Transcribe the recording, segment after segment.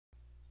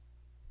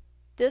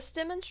This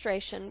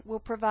demonstration will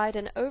provide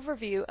an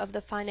overview of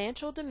the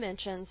financial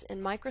dimensions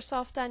in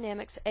Microsoft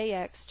Dynamics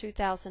AX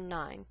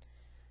 2009.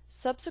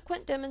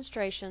 Subsequent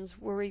demonstrations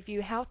will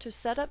review how to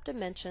set up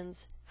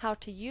dimensions, how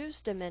to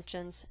use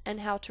dimensions, and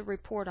how to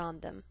report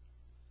on them.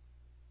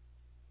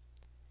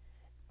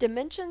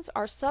 Dimensions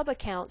are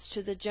sub-accounts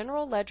to the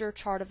General Ledger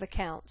Chart of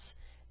Accounts.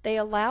 They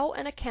allow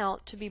an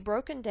account to be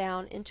broken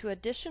down into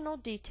additional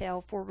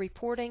detail for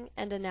reporting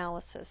and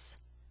analysis.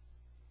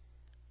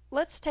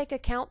 Let's take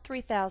Account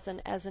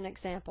 3000 as an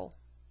example.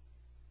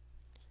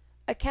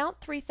 Account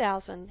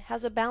 3000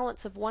 has a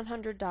balance of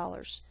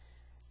 $100.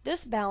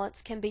 This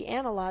balance can be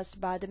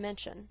analyzed by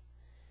dimension.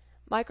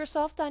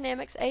 Microsoft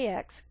Dynamics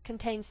AX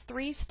contains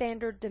three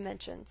standard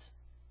dimensions: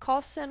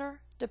 Cost Center,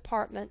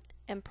 Department,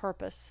 and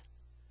Purpose.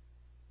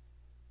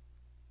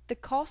 The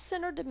Cost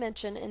Center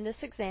dimension in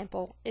this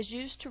example is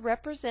used to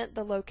represent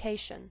the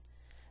location.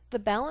 The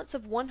balance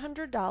of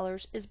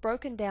 $100 is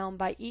broken down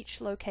by each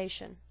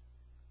location.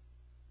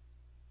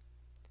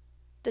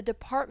 The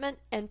Department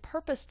and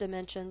Purpose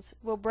dimensions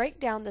will break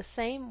down the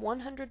same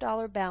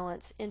 $100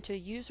 balance into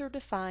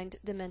user-defined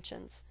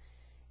dimensions.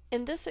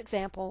 In this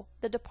example,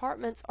 the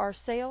departments are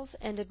Sales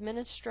and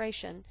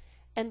Administration,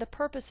 and the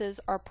purposes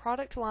are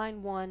Product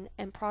Line 1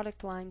 and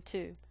Product Line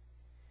 2.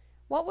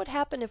 What would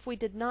happen if we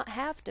did not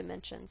have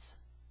dimensions?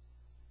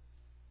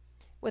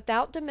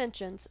 Without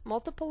dimensions,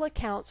 multiple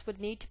accounts would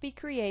need to be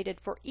created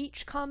for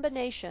each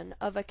combination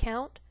of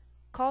account,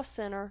 cost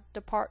center,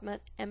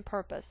 department, and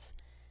purpose.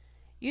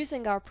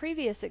 Using our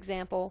previous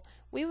example,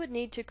 we would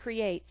need to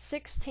create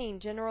 16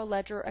 General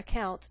Ledger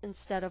accounts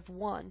instead of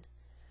one.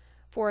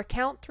 For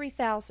Account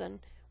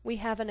 3000, we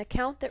have an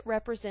account that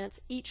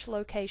represents each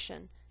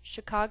location: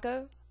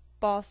 Chicago,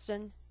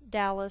 Boston,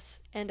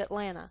 Dallas, and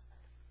Atlanta.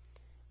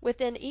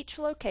 Within each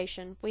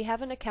location, we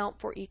have an account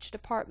for each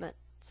department,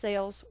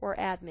 sales or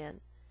admin.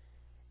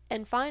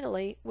 And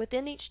finally,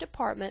 within each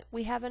department,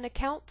 we have an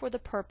account for the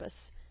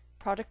purpose,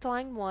 Product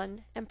Line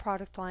 1 and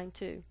Product Line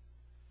 2.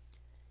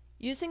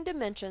 Using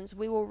dimensions,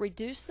 we will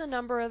reduce the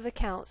number of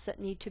accounts that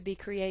need to be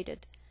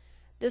created.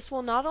 This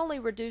will not only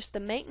reduce the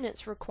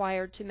maintenance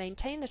required to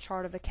maintain the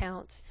chart of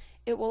accounts,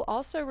 it will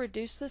also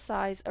reduce the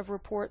size of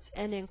reports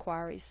and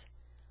inquiries.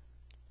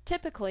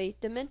 Typically,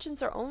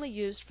 dimensions are only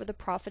used for the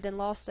profit and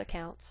loss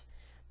accounts.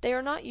 They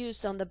are not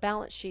used on the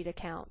balance sheet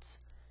accounts.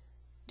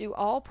 Do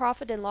all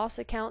profit and loss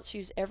accounts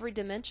use every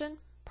dimension?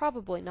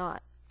 Probably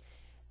not.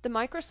 The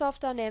Microsoft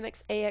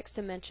Dynamics AX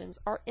dimensions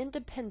are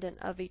independent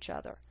of each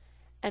other.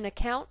 An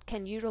account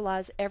can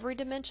utilize every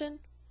dimension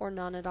or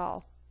none at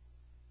all.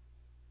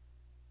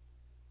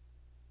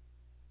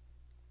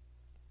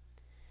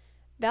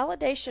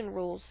 Validation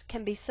rules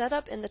can be set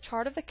up in the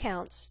chart of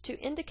accounts to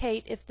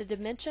indicate if the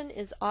dimension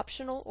is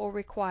optional or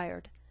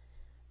required.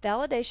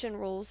 Validation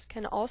rules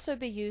can also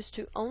be used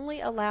to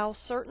only allow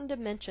certain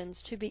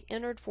dimensions to be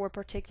entered for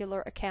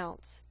particular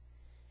accounts.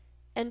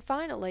 And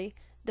finally,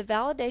 the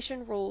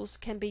validation rules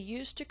can be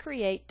used to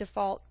create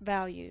default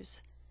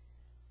values.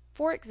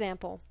 For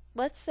example,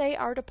 let's say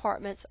our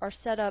departments are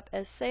set up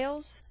as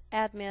Sales,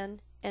 Admin,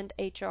 and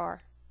HR.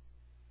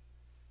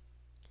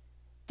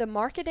 The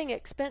marketing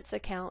expense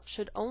account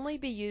should only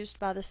be used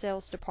by the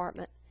sales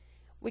department.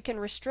 We can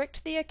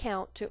restrict the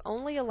account to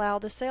only allow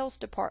the sales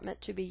department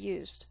to be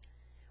used.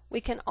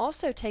 We can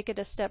also take it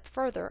a step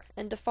further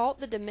and default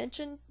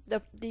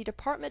the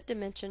department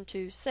dimension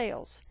to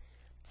Sales,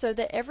 so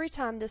that every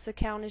time this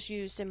account is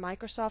used in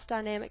Microsoft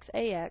Dynamics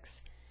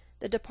AX,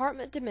 the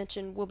department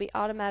dimension will be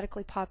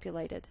automatically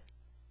populated.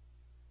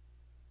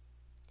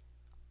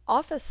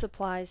 Office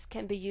supplies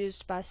can be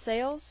used by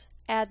Sales,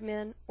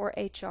 Admin, or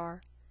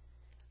HR.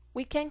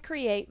 We can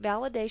create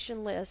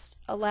validation lists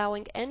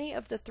allowing any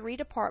of the three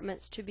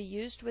departments to be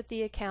used with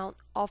the account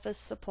Office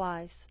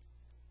Supplies.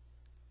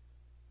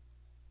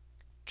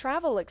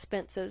 Travel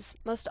expenses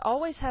must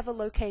always have a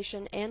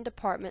location and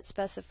department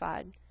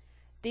specified.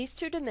 These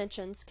two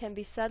dimensions can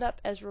be set up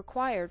as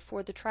required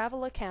for the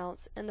travel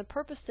accounts, and the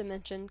purpose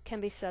dimension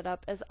can be set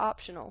up as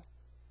optional.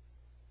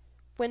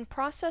 When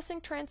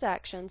processing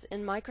transactions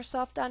in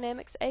Microsoft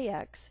Dynamics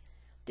AX,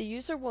 the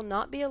user will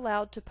not be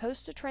allowed to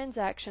post a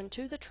transaction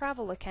to the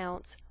travel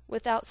accounts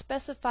without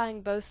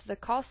specifying both the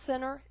cost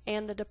center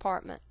and the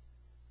department.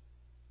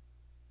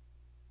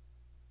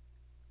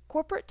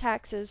 Corporate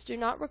taxes do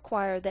not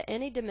require that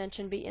any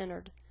dimension be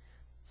entered,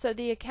 so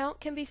the account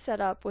can be set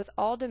up with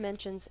all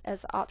dimensions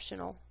as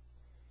optional.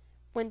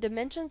 When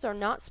dimensions are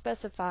not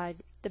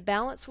specified, the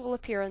balance will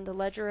appear in the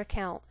ledger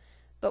account,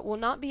 but will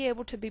not be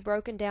able to be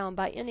broken down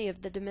by any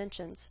of the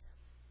dimensions.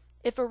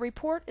 If a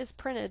report is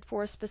printed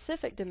for a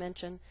specific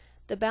dimension,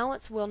 the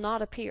balance will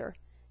not appear.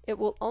 It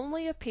will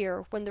only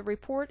appear when the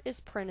report is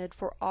printed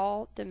for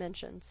all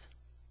dimensions.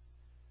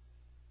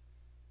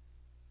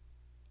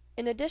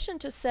 In addition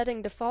to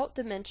setting default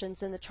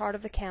dimensions in the chart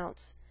of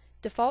accounts,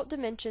 default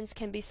dimensions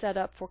can be set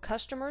up for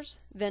customers,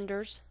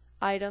 vendors,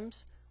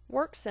 items,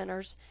 work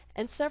centers,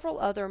 and several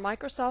other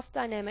Microsoft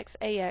Dynamics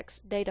AX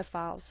data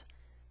files.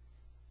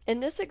 In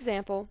this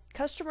example,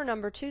 customer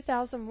number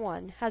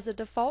 2001 has a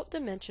default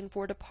dimension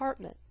for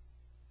department.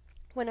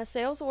 When a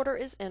sales order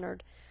is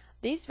entered,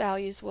 these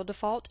values will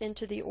default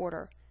into the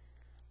order.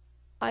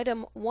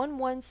 Item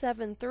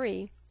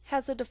 1173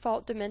 has a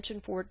default dimension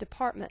for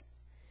department.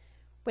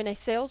 When a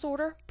sales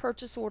order,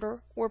 purchase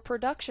order, or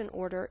production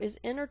order is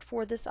entered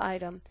for this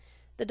item,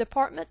 the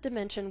department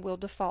dimension will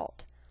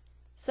default.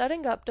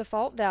 Setting up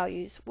default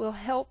values will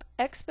help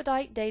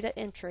expedite data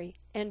entry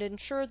and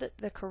ensure that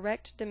the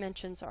correct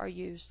dimensions are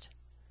used.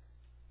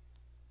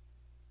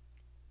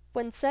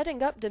 When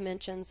setting up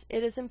dimensions,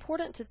 it is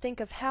important to think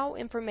of how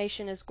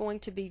information is going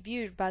to be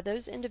viewed by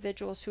those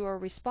individuals who are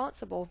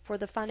responsible for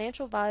the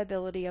financial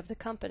viability of the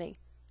company.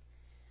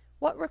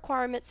 What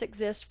requirements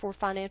exist for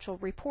financial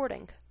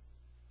reporting?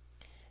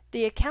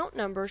 The account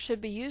number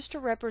should be used to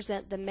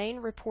represent the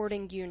main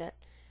reporting unit.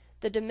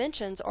 The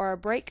dimensions are a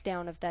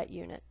breakdown of that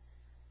unit.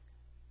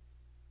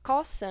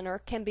 Cost center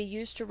can be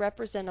used to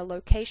represent a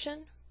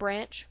location,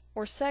 branch,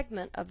 or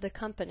segment of the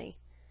company.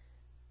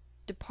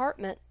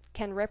 Department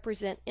can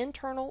represent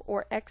internal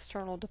or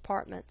external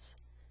departments.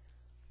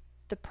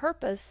 The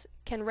purpose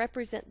can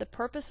represent the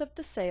purpose of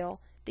the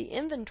sale, the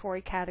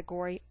inventory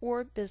category,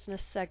 or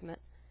business segment.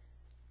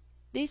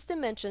 These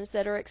dimensions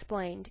that are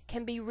explained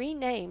can be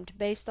renamed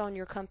based on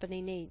your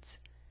company needs.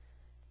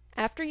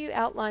 After you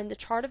outline the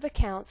chart of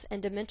accounts and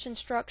dimension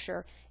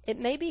structure, it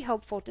may be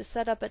helpful to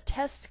set up a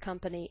test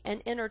company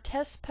and enter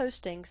test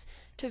postings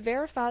to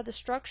verify the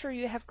structure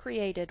you have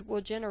created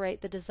will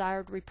generate the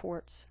desired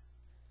reports.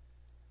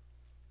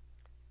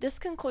 This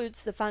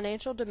concludes the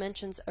Financial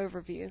Dimensions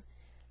overview.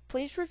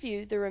 Please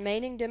review the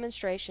remaining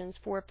demonstrations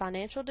for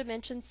financial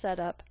dimension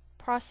setup,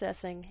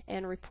 processing,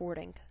 and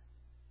reporting.